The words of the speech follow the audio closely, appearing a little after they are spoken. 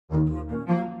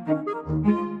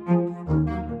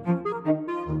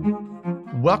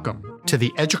Welcome to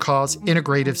the EDUCAUSE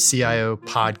Integrative CIO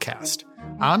podcast.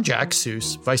 I'm Jack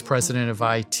Seuss, Vice President of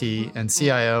IT and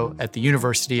CIO at the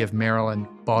University of Maryland,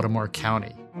 Baltimore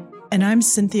County. And I'm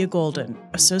Cynthia Golden,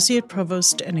 Associate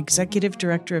Provost and Executive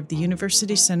Director of the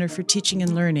University Center for Teaching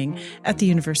and Learning at the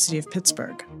University of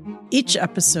Pittsburgh. Each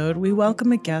episode, we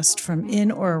welcome a guest from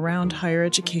in or around higher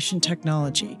education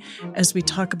technology as we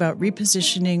talk about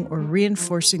repositioning or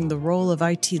reinforcing the role of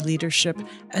IT leadership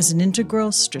as an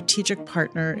integral strategic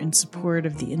partner in support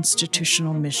of the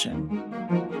institutional mission.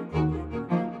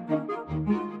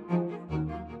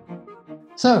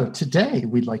 So today,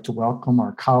 we'd like to welcome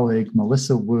our colleague,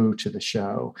 Melissa Wu, to the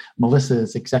show. Melissa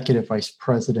is Executive Vice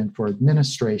President for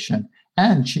Administration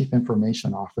and Chief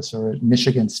Information Officer at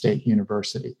Michigan State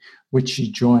University, which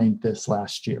she joined this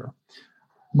last year.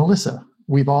 Melissa,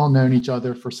 we've all known each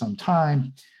other for some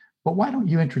time, but why don't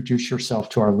you introduce yourself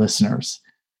to our listeners?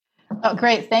 Oh,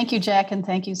 great. Thank you, Jack, and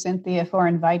thank you, Cynthia, for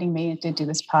inviting me to do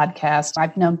this podcast.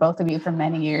 I've known both of you for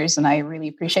many years, and I really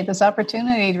appreciate this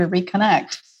opportunity to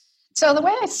reconnect. So the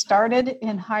way I started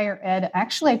in higher ed,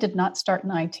 actually, I did not start in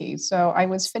IT. So I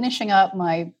was finishing up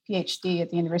my PhD at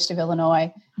the University of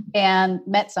Illinois and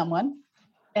met someone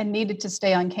and needed to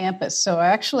stay on campus. So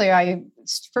actually, I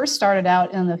first started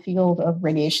out in the field of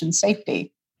radiation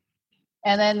safety.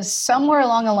 And then somewhere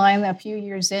along the line, a few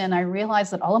years in, I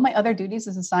realized that all of my other duties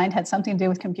as assigned had something to do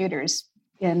with computers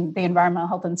in the Environmental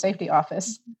Health and Safety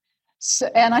Office.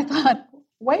 And I thought,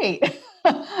 wait,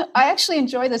 I actually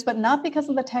enjoy this, but not because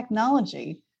of the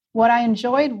technology. What I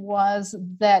enjoyed was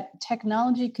that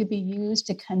technology could be used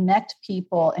to connect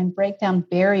people and break down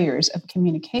barriers of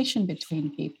communication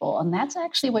between people. And that's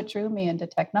actually what drew me into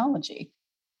technology.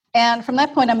 And from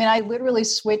that point, I literally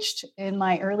switched in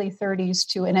my early 30s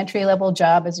to an entry-level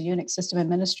job as a Unix system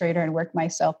administrator and worked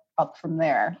myself up from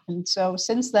there. And so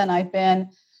since then, I've been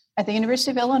at the University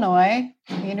of Illinois,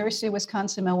 the University of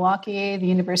Wisconsin-Milwaukee, the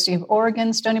University of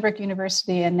Oregon, Stony Brook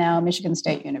University, and now Michigan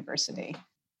State University.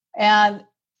 And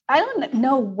I don't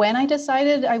know when I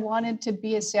decided I wanted to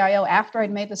be a CIO after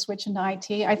I'd made the switch into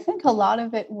IT. I think a lot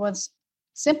of it was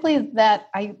simply that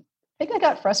I think I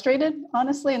got frustrated,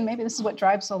 honestly, and maybe this is what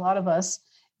drives a lot of us,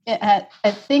 at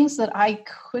things that I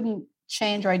couldn't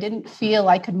change or I didn't feel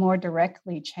I could more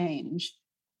directly change.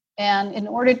 And in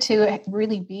order to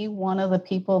really be one of the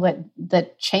people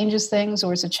that changes things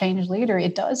or is a change leader,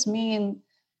 it does mean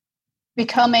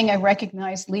becoming a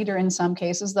recognized leader in some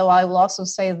cases, though I will also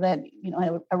say that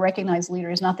a recognized leader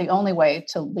is not the only way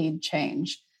to lead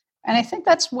change. And I think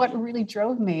that's what really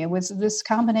drove me. It was this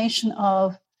combination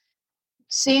of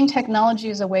seeing technology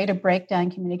as a way to break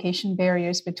down communication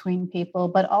barriers between people,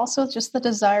 but also just the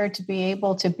desire to be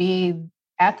able to be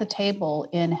at the table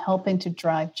in helping to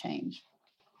drive change.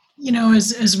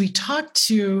 As we talk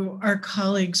to our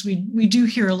colleagues, we do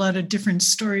hear a lot of different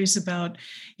stories about,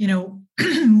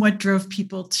 what drove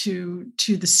people to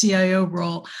the CIO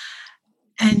role.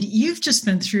 And you've just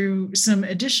been through some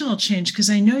additional change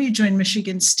because I know you joined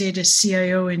Michigan State as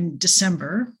CIO in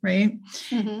December, right?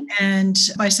 Mm-hmm. And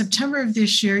by September of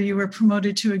this year, you were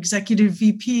promoted to Executive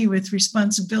VP with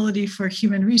responsibility for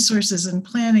human resources and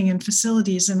planning and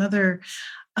facilities and other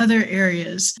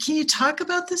areas. Can you talk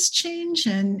about this change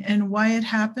and why it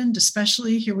happened,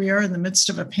 especially here we are in the midst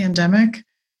of a pandemic?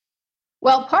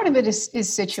 Well, part of it is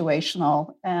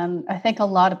situational. And I think a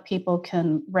lot of people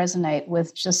can resonate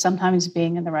with just sometimes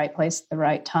being in the right place at the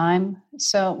right time.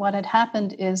 So what had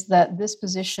happened is that this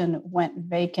position went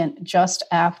vacant just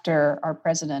after our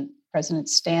President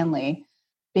Stanley,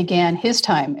 began his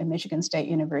time at Michigan State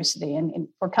University. And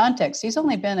for context, he's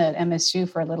only been at MSU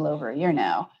for a little over a year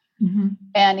now. Mm-hmm.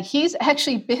 And he's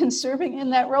actually been serving in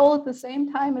that role at the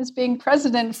same time as being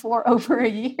president for over a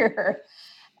year.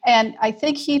 And I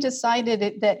think he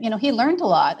decided that, he learned a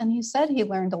lot, and he said he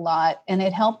learned a lot, and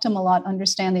it helped him a lot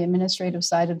understand the administrative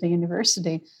side of the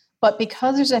university. But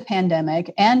because there's a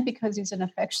pandemic and because he's an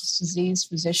infectious disease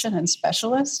physician and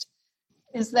specialist,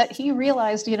 is that he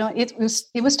realized, it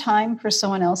was time for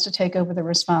someone else to take over the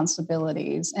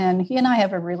responsibilities. And he and I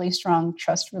have a really strong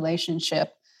trust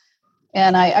relationship.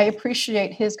 And I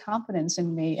appreciate his confidence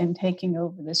in me in taking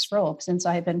over this role since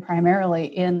I have been primarily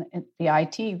in the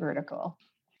IT vertical.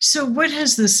 So what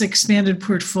has this expanded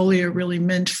portfolio really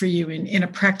meant for you in a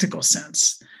practical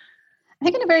sense? I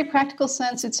think in a very practical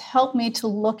sense, it's helped me to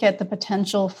look at the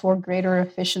potential for greater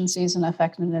efficiencies and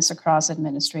effectiveness across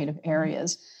administrative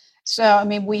areas. So,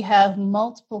 we have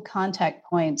multiple contact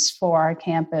points for our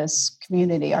campus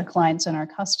community, our clients and our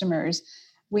customers.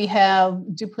 We have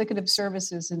duplicative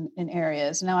services in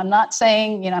areas. Now, I'm not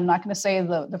saying, I'm not going to say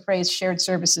the phrase shared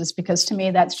services, because to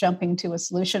me, that's jumping to a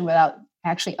solution without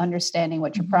actually understanding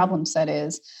what your problem set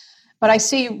is. But I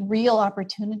see real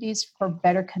opportunities for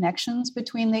better connections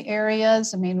between the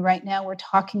areas. I mean, right now we're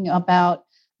talking about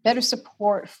better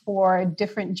support for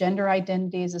different gender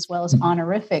identities as well as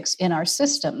honorifics in our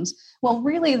systems. Well,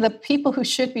 really, the people who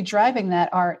should be driving that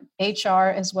are HR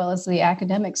as well as the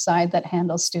academic side that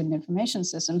handles student information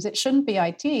systems. It shouldn't be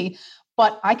IT,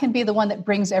 but I can be the one that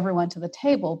brings everyone to the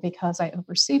table because I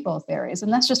oversee both areas.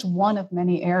 And that's just one of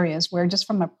many areas where, just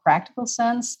from a practical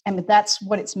sense, and that's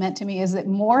what it's meant to me, is that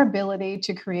more ability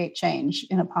to create change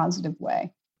in a positive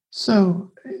way.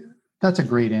 So that's a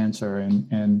great answer.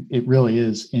 And it really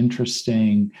is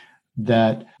interesting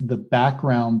that the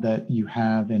background that you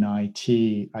have in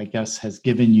IT, I guess, has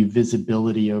given you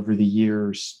visibility over the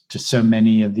years to so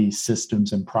many of these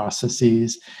systems and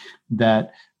processes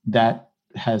that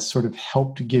has sort of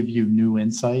helped give you new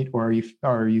insight? Or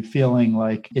are you feeling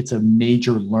like it's a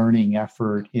major learning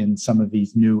effort in some of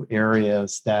these new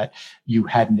areas that you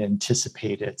hadn't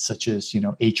anticipated, such as,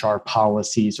 HR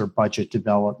policies or budget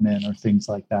development or things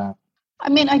like that? I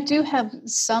mean, I do have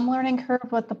some learning curve,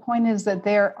 but the point is that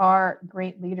there are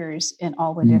great leaders in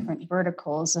all the different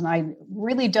verticals. And I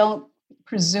really don't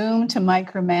presume to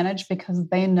micromanage because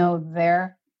they know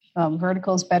their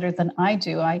verticals better than I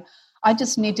do. I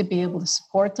just need to be able to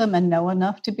support them and know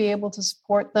enough to be able to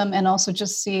support them, and also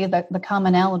just see the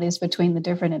commonalities between the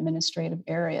different administrative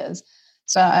areas.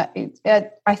 So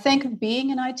I think being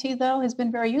in IT, though, has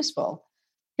been very useful,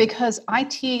 because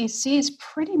IT sees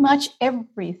pretty much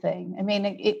everything. I mean,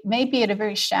 it may be at a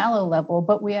very shallow level,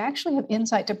 but we actually have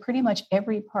insight to pretty much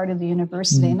every part of the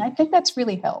university. And I think that's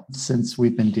really helped. Since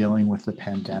we've been dealing with the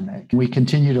pandemic, we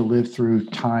continue to live through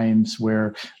times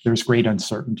where there's great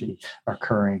uncertainty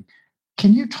occurring.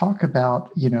 Can you talk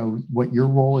about, what your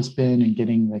role has been in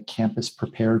getting the campus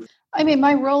prepared? I mean,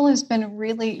 my role has been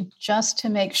really just to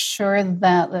make sure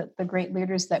that the great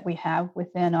leaders that we have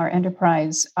within our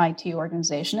enterprise IT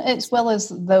organization, as well as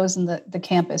those in the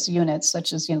campus units,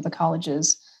 such as, the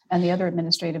colleges and the other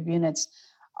administrative units,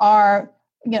 are,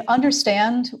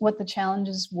 understand what the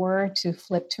challenges were to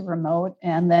flip to remote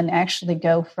and then actually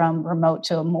go from remote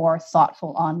to a more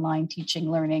thoughtful online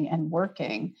teaching, learning, and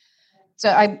working. So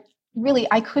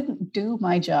I couldn't do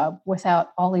my job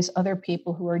without all these other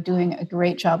people who are doing a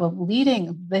great job of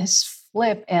leading this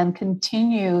flip and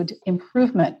continued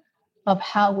improvement of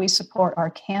how we support our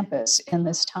campus in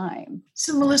this time.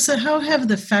 So, Melissa, how have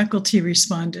the faculty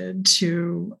responded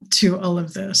to all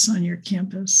of this on your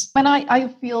campus? And I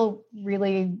feel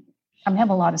really, I have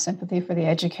a lot of sympathy for the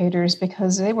educators,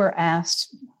 because they were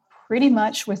asked pretty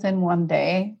much within one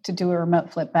day to do a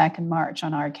remote flip back in March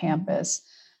on our campus.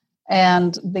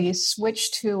 And the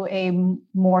switch to a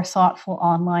more thoughtful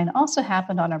online also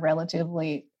happened on a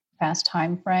relatively fast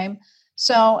time frame.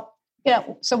 So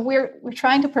we're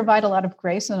trying to provide a lot of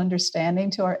grace and understanding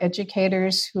to our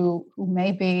educators who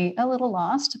may be a little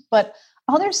lost, but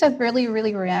others have really,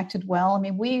 really reacted well. I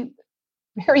mean, we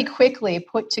very quickly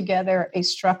put together a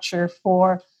structure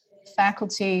for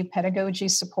faculty pedagogy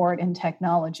support and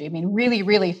technology. I mean, really,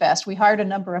 really fast. We hired a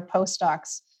number of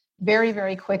postdocs very,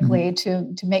 very quickly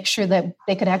to make sure that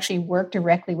they could actually work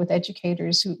directly with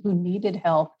educators who needed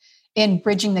help in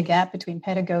bridging the gap between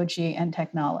pedagogy and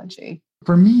technology.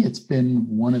 For me, it's been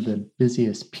one of the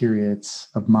busiest periods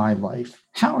of my life.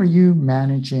 How are you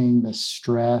managing the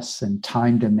stress and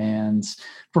time demands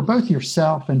for both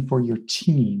yourself and for your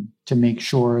team to make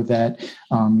sure that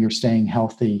you're staying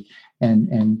healthy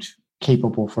and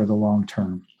capable for the long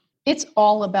term? It's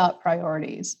all about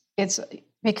priorities. It's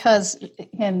because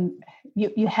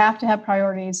you have to have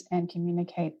priorities and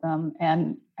communicate them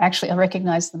and actually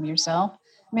recognize them yourself.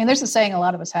 I mean, there's a saying a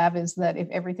lot of us have, is that if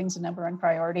everything's a number one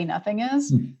priority, nothing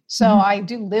is. So I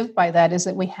do live by that, is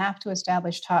that we have to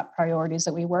establish top priorities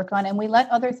that we work on, and we let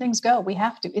other things go. We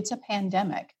have to. It's a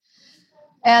pandemic.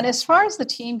 And as far as the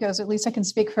team goes, at least I can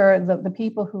speak for the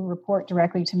people who report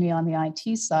directly to me on the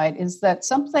IT side, is that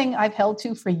something I've held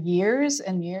to for years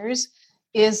and years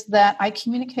is that I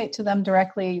communicate to them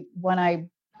directly when I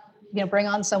bring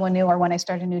on someone new or when I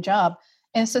start a new job.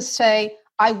 And it's to say,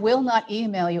 I will not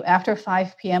email you after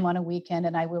 5 p.m. on a weekend,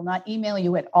 and I will not email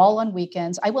you at all on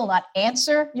weekends. I will not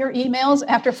answer your emails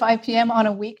after 5 p.m. on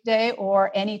a weekday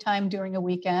or anytime during a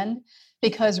weekend,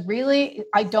 because really,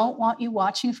 I don't want you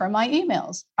watching for my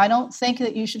emails. I don't think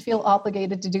that you should feel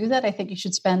obligated to do that. I think you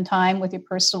should spend time with your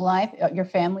personal life, your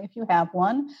family, if you have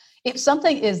one. If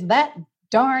something is that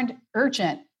darned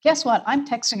urgent, guess what? I'm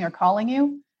texting or calling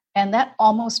you, and that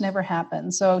almost never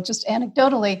happens. So just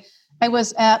anecdotally, I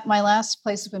was at my last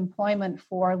place of employment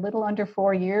for a little under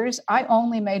 4 years. I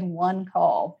only made one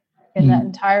call in that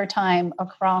entire time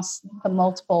across the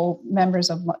multiple members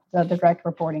of the direct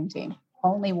reporting team.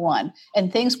 Only one.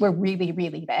 And things were really,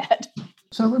 really bad.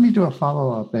 So let me do a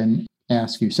follow-up and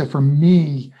ask you. So for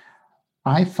me,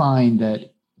 I find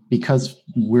that because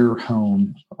we're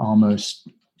home almost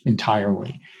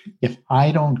entirely, if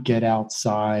I don't get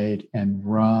outside and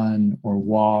run or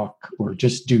walk or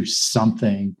just do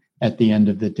something at the end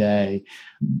of the day,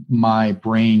 my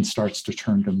brain starts to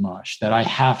turn to mush, that I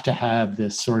have to have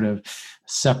this sort of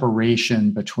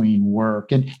separation between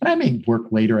work. And I may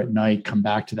work later at night, come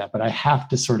back to that, but I have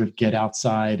to sort of get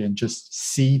outside and just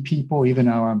see people, even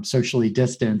though I'm socially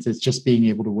distanced. It's just being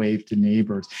able to wave to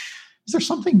neighbors. Is there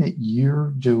something that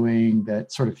you're doing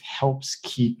that sort of helps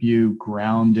keep you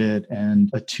grounded and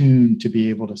attuned to be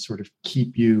able to sort of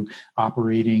keep you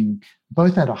operating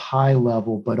both at a high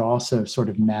level, but also sort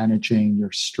of managing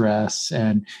your stress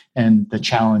and the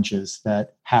challenges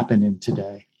that happen in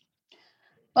today?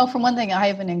 Well, for one thing, I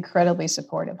have an incredibly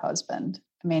supportive husband.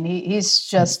 I mean, he's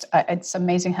just, it's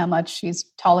amazing how much he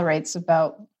tolerates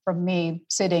from me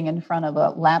sitting in front of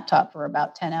a laptop for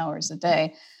about 10 hours a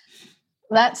day.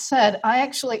 That said, I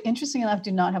actually, interesting enough,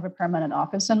 do not have a permanent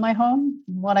office in my home.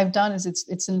 What I've done is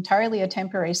it's entirely a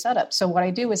temporary setup. So what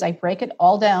I do is I break it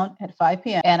all down at 5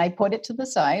 p.m. and I put it to the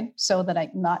side so that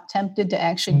I'm not tempted to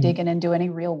actually dig in and do any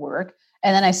real work.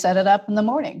 And then I set it up in the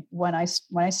morning when I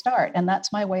start. And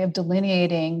that's my way of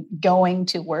delineating going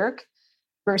to work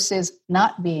versus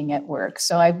not being at work.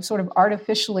 So I've sort of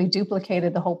artificially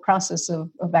duplicated the whole process of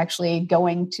actually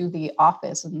going to the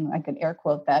office. And I could air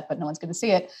quote that, but no one's going to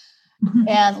see it.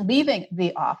 And leaving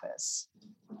the office.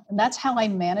 And that's how I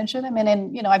manage it. I mean,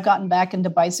 and, I've gotten back into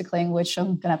bicycling, which I'm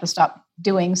going to have to stop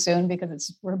doing soon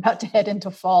because we're about to head into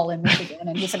fall in Michigan.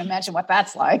 And you can imagine what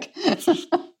that's like.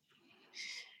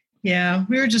 Yeah,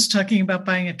 we were just talking about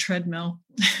buying a treadmill.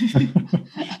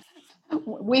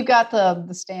 We've got the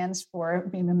stands for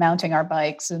mounting our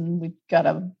bikes, and we've got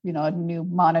a new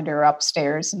monitor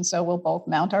upstairs. And so we'll both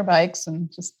mount our bikes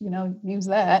and just, use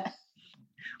that.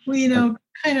 Well,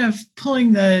 kind of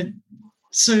pulling the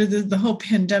whole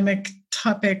pandemic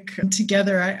topic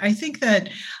together, I think that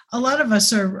a lot of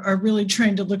us are really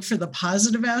trying to look for the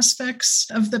positive aspects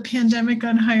of the pandemic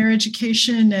on higher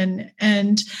education.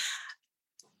 And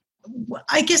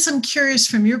I guess I'm curious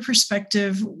from your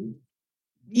perspective,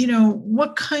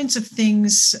 what kinds of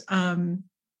things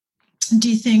do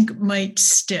you think might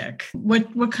stick?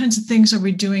 What kinds of things are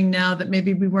we doing now that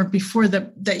maybe we weren't before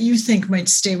that you think might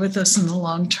stay with us in the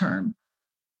long term?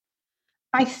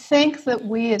 I think that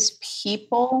we as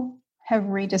people have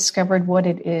rediscovered what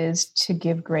it is to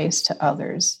give grace to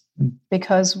others,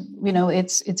 because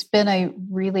it's been a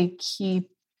really key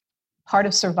part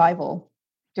of survival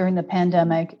during the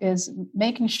pandemic, is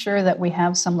making sure that we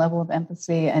have some level of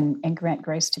empathy and grant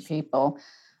grace to people.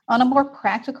 On a more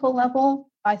practical level,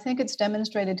 I think it's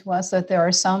demonstrated to us that there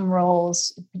are some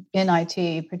roles in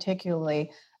IT particularly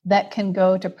that can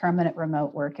go to permanent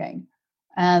remote working.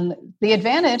 And the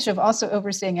advantage of also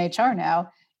overseeing HR now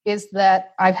is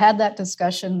that I've had that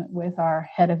discussion with our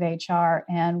head of HR,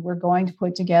 and we're going to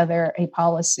put together a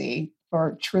policy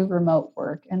for true remote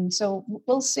work. And so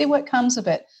we'll see what comes of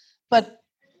it. But,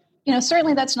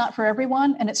 certainly that's not for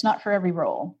everyone, and it's not for every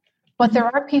role. But there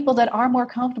are people that are more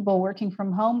comfortable working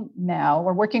from home now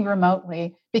or working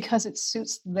remotely because it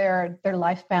suits their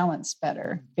life balance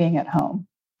better being at home.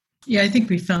 Yeah, I think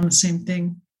we found the same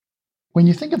thing. When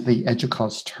you think of the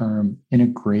EDUCAUSE term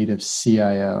integrative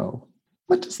CIO,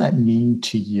 what does that mean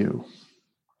to you?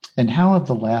 And how have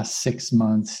the last 6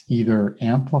 months either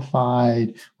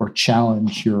amplified or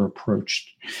challenged your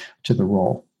approach to the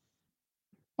role?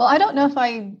 Well, I don't know if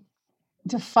I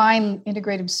define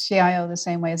integrative CIO the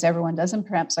same way as everyone does, and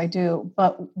perhaps I do.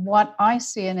 But what I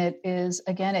see in it is,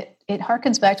 again, it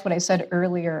harkens back to what I said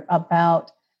earlier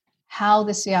about how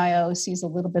the CIO sees a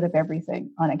little bit of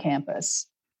everything on a campus.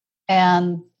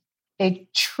 And a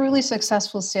truly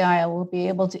successful CIO will be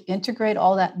able to integrate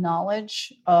all that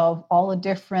knowledge of all the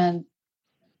different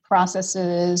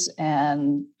processes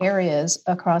and areas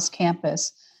across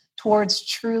campus towards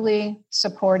truly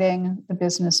supporting the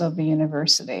business of the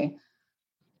university.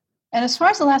 And as far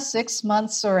as the last 6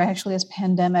 months, or actually this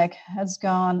pandemic has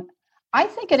gone, I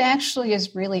think it actually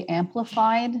has really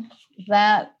amplified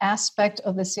that aspect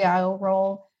of the CIO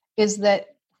role, is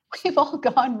that we've all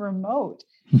gone remote.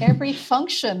 Every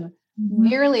function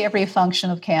nearly every function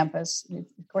of campus,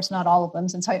 of course, not all of them,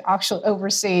 since I actually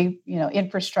oversee,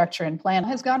 infrastructure and plan,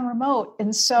 has gone remote.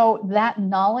 And so that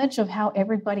knowledge of how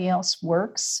everybody else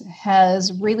works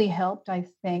has really helped, I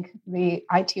think, the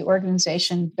IT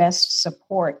organization best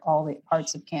support all the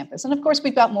parts of campus. And of course,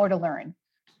 we've got more to learn,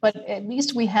 but at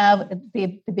least we have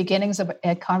the beginnings of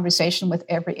a conversation with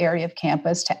every area of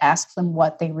campus to ask them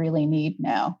what they really need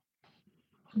now.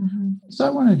 So I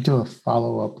want to do a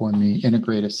follow-up on the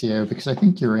integrative CIO, because I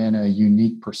think you're in a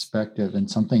unique perspective, and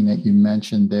something that you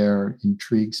mentioned there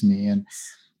intrigues me. And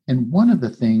one of the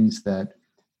things that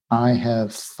I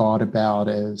have thought about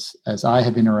as I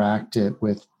have interacted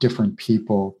with different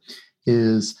people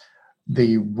is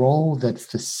the role that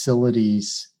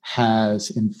facilities has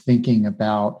in thinking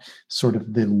about sort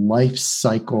of the life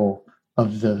cycle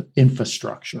of the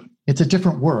infrastructure. It's a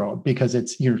different world because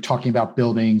you're talking about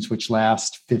buildings which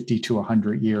last 50 to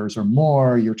 100 years or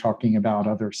more. You're talking about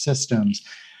other systems.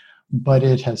 But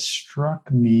it has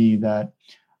struck me that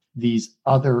these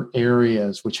other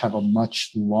areas, which have a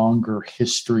much longer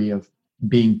history of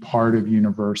being part of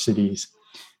universities,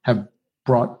 have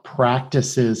brought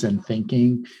practices and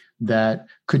thinking that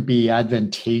could be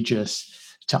advantageous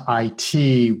to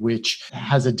IT, which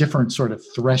has a different sort of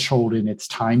threshold in its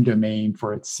time domain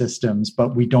for its systems,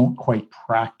 but we don't quite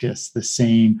practice the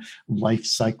same life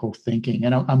cycle thinking.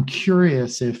 And I'm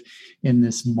curious if in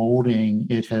this molding,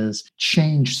 it has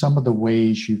changed some of the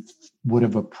ways you would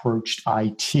have approached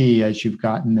IT as you've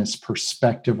gotten this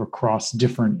perspective across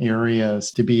different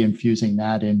areas to be infusing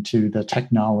that into the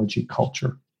technology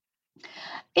culture.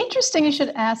 Interesting you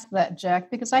should ask that,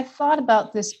 Jack, because I thought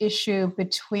about this issue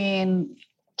between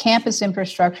campus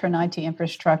infrastructure and IT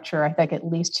infrastructure, I think at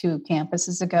least 2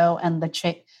 campuses ago, and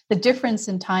the difference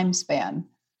in time span.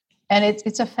 And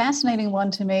it's a fascinating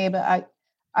one to me, but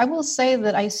I will say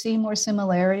that I see more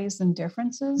similarities than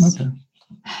differences. Okay.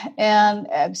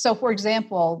 And so, for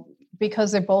example,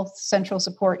 because they're both central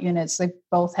support units, they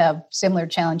both have similar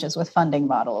challenges with funding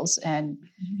models and,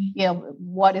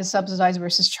 what is subsidized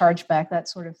versus chargeback, that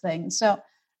sort of thing. So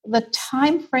the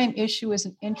time frame issue is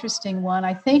an interesting one.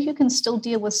 I think you can still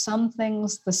deal with some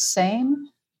things the same,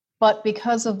 but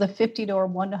because of the 50 to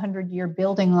 100 year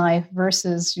building life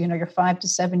versus, your 5 to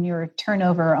 7 year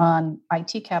turnover on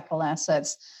IT capital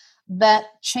assets, that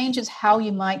changes how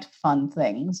you might fund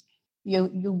things.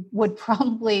 You would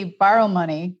probably borrow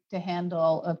money to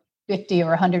handle a 50 or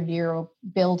 100 year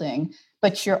building,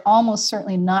 but you're almost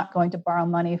certainly not going to borrow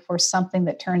money for something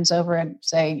that turns over in,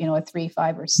 say, a 3,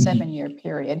 5, or 7 year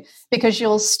period, because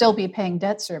you'll still be paying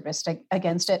debt service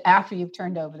against it after you've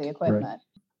turned over the equipment.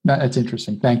 Right. That's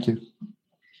interesting. Thank you.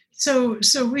 So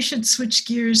we should switch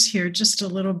gears here just a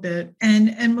little bit.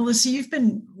 And Melissa, you've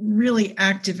been really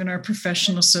active in our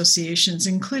professional associations,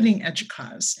 including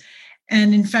EDUCAUSE.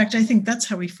 And in fact, I think that's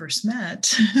how we first met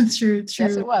through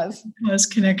Yes, it was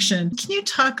connection. Can you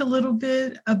talk a little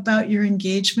bit about your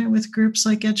engagement with groups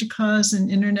like EDUCAUSE and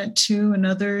Internet2 and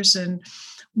others, and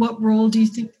what role do you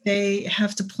think they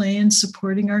have to play in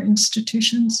supporting our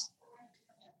institutions?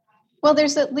 Well,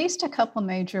 there's at least a couple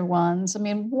major ones. I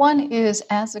mean, one is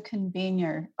as a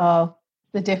convener of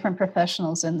the different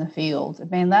professionals in the field. I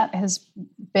mean, that has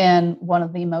been one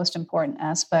of the most important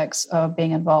aspects of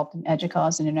being involved in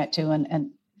EDUCAUSE and Internet2 and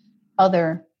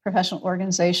other professional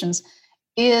organizations,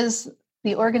 is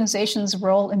the organization's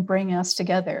role in bringing us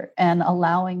together and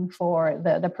allowing for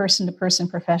the person-to-person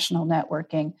professional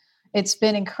networking. It's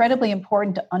been incredibly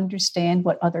important to understand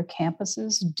what other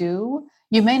campuses do.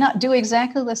 You may not do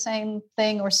exactly the same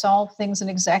thing or solve things in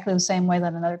exactly the same way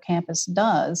that another campus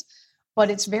does, but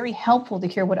it's very helpful to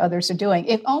hear what others are doing,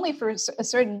 if only for a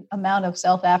certain amount of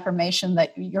self-affirmation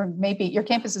that your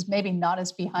campus is maybe not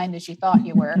as behind as you thought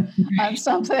you were on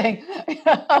something.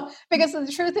 Because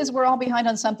the truth is we're all behind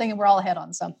on something and we're all ahead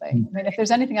on something. I mean, if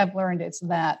there's anything I've learned, it's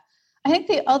that. I think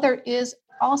the other is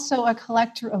also a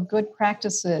collector of good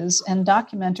practices and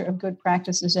documenter of good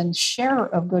practices and sharer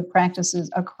of good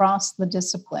practices across the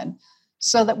discipline,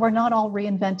 so that we're not all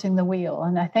reinventing the wheel.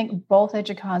 And I think both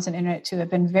EDUCAUSE and Internet2 have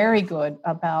been very good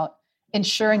about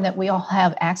ensuring that we all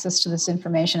have access to this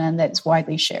information and that it's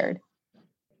widely shared.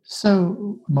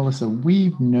 So, Melissa,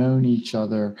 we've known each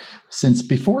other since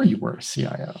before you were a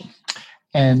CIO.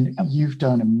 And you've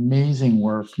done amazing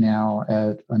work now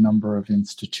at a number of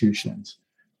institutions.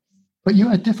 But you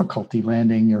had difficulty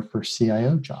landing your first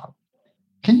CIO job.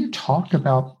 Can you talk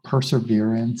about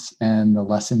perseverance and the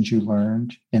lessons you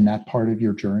learned in that part of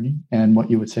your journey and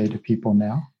what you would say to people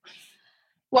now?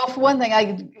 Well, for one thing,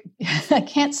 I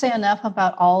can't say enough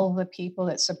about all of the people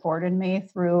that supported me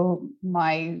through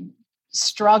my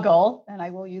struggle, and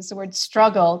I will use the word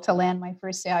struggle, to land my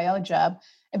first CIO job.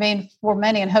 I mean, for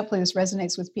many, and hopefully this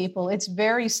resonates with people, it's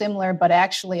very similar, but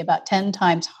actually about 10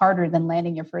 times harder than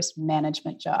landing your first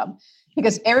management job,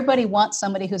 because everybody wants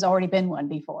somebody who's already been one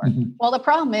before. Mm-hmm. Well, the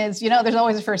problem is, there's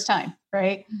always a first time,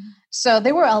 right? Mm-hmm. So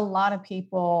there were a lot of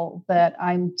people that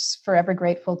I'm forever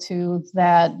grateful to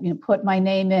that, put my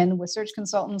name in with search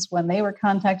consultants when they were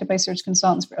contacted by search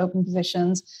consultants for open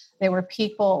positions. There were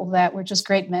people that were just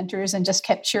great mentors and just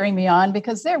kept cheering me on,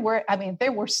 because there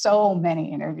were so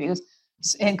many interviews,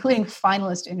 including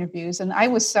finalist interviews. And I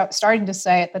was starting to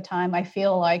say at the time, I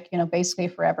feel like, basically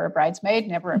forever a bridesmaid,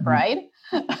 never a bride.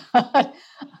 I'm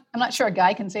not sure a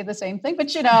guy can say the same thing,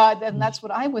 but, and that's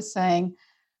what I was saying.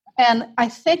 And I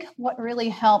think what really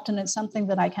helped, and it's something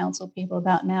that I counsel people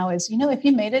about now, is, if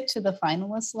you made it to the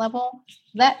finalist level,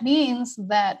 that means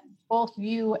that both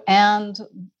you and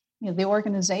the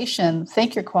organization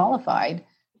think you're qualified.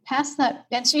 Past that,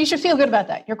 and so you should feel good about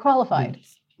that. You're qualified.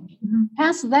 Mm-hmm.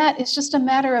 Past that, it's just a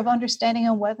matter of understanding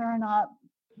on whether or not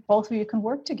both of you can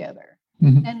work together.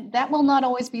 Mm-hmm. And that will not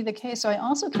always be the case. So I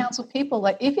also counsel people,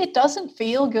 like, if it doesn't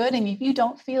feel good and if you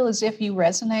don't feel as if you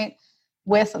resonate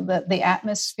with the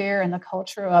atmosphere and the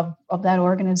culture of that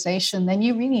organization, then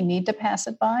you really need to pass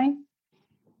it by,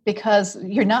 because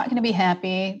you're not going to be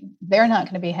happy. They're not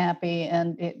going to be happy.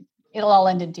 And it'll all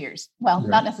end in tears. Well, right.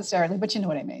 Not necessarily, but you know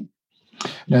what I mean.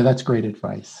 No, that's great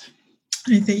advice.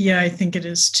 I think it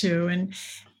is too.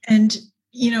 And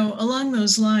along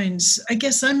those lines, I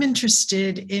guess I'm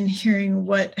interested in hearing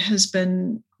what has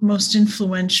been most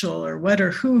influential, or what or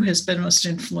who has been most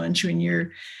influential in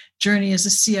your journey as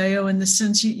a CIO, in the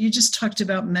sense you just talked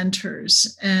about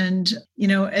mentors. And,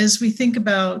 as we think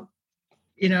about,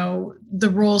 the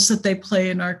roles that they play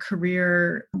in our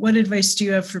career, what advice do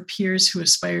you have for peers who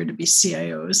aspire to be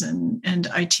CIOs and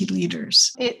IT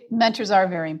leaders? Mentors are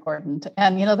very important.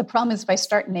 And, the problem is, if I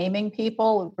start naming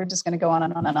people, we're just going to go on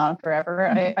and on and on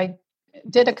forever. Mm-hmm. I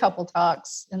did a couple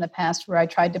talks in the past where I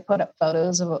tried to put up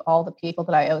photos of all the people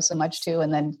that I owe so much to,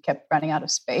 and then kept running out of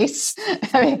space.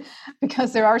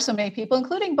 Because there are so many people,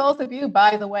 including both of you,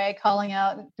 by the way, calling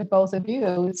out to both of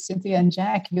you, Cynthia and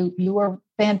Jack. You were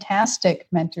fantastic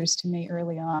mentors to me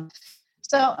early on.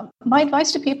 So my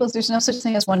advice to people is, there's no such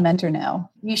thing as one mentor now.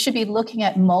 You should be looking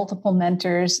at multiple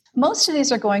mentors. Most of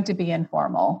these are going to be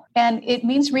informal, and it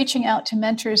means reaching out to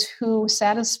mentors who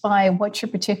satisfy what you're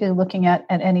particularly looking at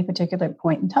any particular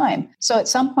point in time. So at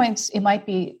some points, it might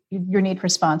be your need for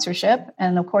sponsorship.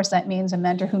 And of course, that means a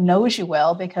mentor who knows you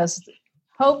well, because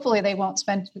hopefully they won't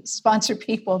sponsor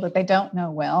people that they don't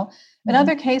know well. In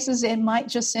other cases, it might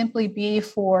just simply be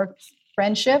for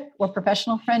friendship or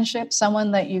professional friendship,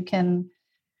 someone that you can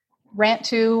rant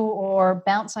to or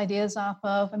bounce ideas off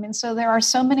of. So there are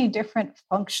so many different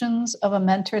functions of a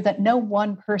mentor that no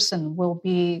one person will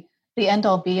be the end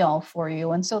all be all for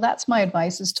you. And so that's my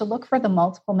advice, is to look for the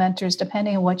multiple mentors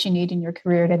depending on what you need in your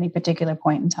career at any particular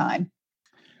point in time.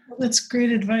 Well, that's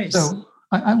great advice. So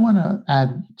I want to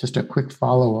add just a quick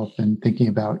follow-up in thinking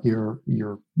about your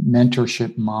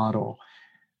mentorship model.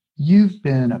 You've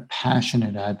been a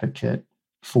passionate advocate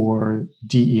for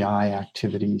DEI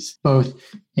activities, both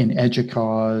in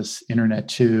EDUCAUSE,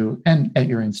 Internet2, and at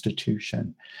your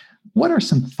institution. What are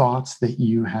some thoughts that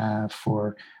you have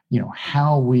for,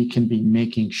 how we can be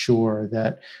making sure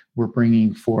that we're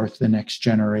bringing forth the next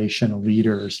generation of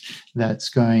leaders that's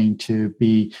going to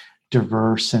be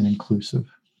diverse and inclusive?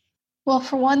 Well,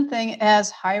 for one thing,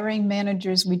 as hiring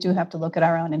managers, we do have to look at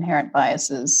our own inherent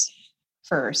biases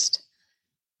first.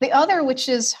 The other, which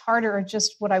is harder, are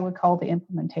just what I would call the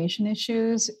implementation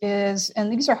issues,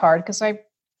 and these are hard because I've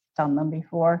done them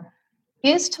before,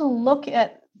 is to look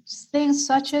at things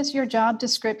such as your job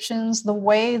descriptions, the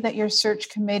way that your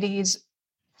search committees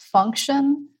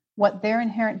function, what their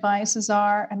inherent biases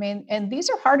are. And these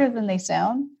are harder than they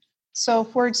sound. So,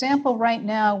 for example, right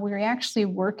now, we're actually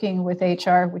working with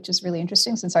HR, which is really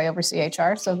interesting since I oversee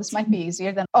HR. So this might be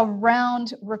easier than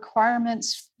around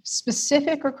requirements,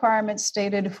 specific requirements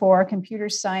stated for a computer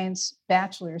science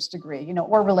bachelor's degree,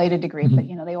 or related degree, but,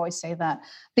 they always say that.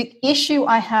 The issue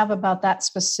I have about that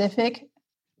specific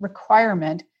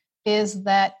requirement is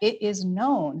that it is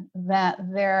known that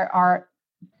there are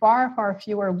far, far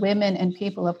fewer women and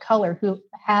people of color who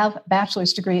have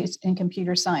bachelor's degrees in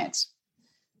computer science.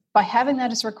 By having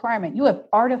that as a requirement, you have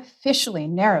artificially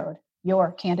narrowed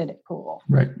your candidate pool.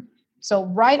 Right. So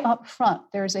right up front,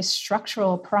 there's a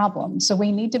structural problem. So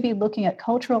we need to be looking at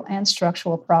cultural and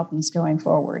structural problems going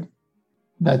forward.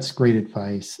 That's great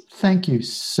advice. Thank you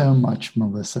so much,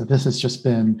 Melissa. This has just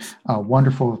been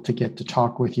wonderful to get to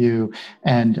talk with you,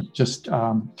 and just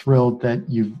thrilled that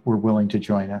you were willing to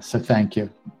join us. So thank you.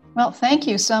 Well, thank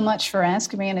you so much for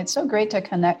asking me. And it's so great to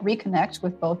reconnect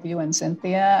with both you and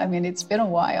Cynthia. I mean, it's been a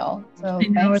while. So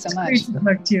thanks so much. It's great to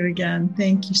talk to you again.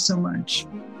 Thank you so much.